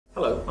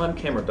Hello, I'm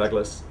Cameron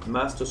Douglas,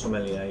 Master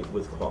Sommelier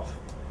with Quaff.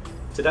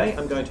 Today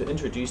I'm going to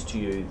introduce to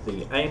you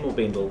the Amor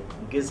Bendall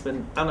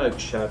Unoaked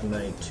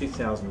Chardonnay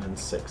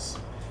 2006.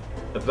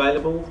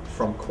 Available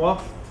from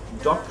quaff.co.nz,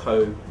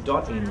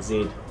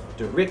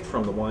 direct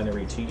from the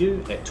winery to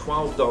you at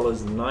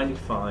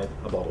 $12.95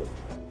 a bottle.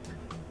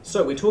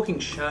 So we're talking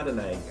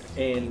Chardonnay,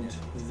 and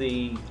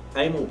the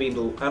Amor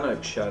Bendall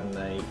Unoaked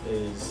Chardonnay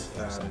is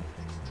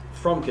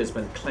from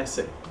Gisborne,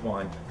 classic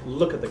wine.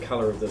 Look at the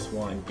colour of this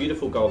wine,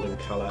 beautiful golden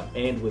colour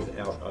and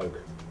without oak.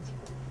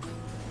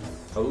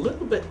 A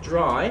little bit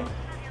dry,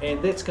 and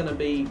that's going to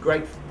be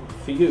great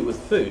for you with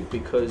food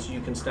because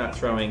you can start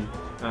throwing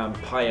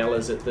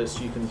paellas at this,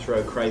 you can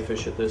throw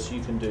crayfish at this,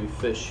 you can do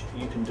fish,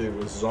 you can do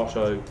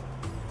risotto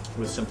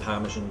with some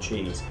Parmesan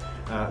cheese.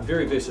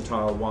 Very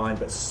versatile wine,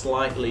 but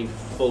slightly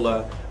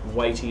fuller,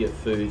 weightier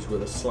foods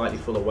with a slightly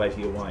fuller,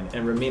 weightier wine.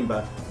 And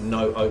remember,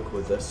 no oak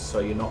with this, so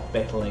you're not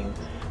battling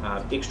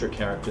extra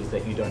characters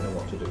that you don't know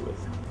what to do with.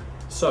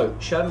 So,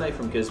 Chardonnay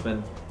from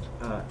Gisborne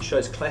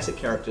shows classic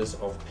characters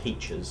of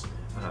peaches.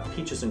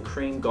 Peaches and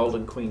cream,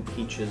 golden queen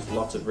peaches,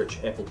 lots of rich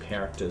apple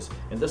characters.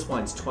 And this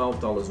wine's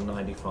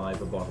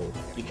 $12.95 a bottle.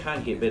 You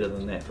can't get better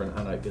than that for an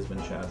unoaked Gisborne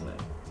Chardonnay.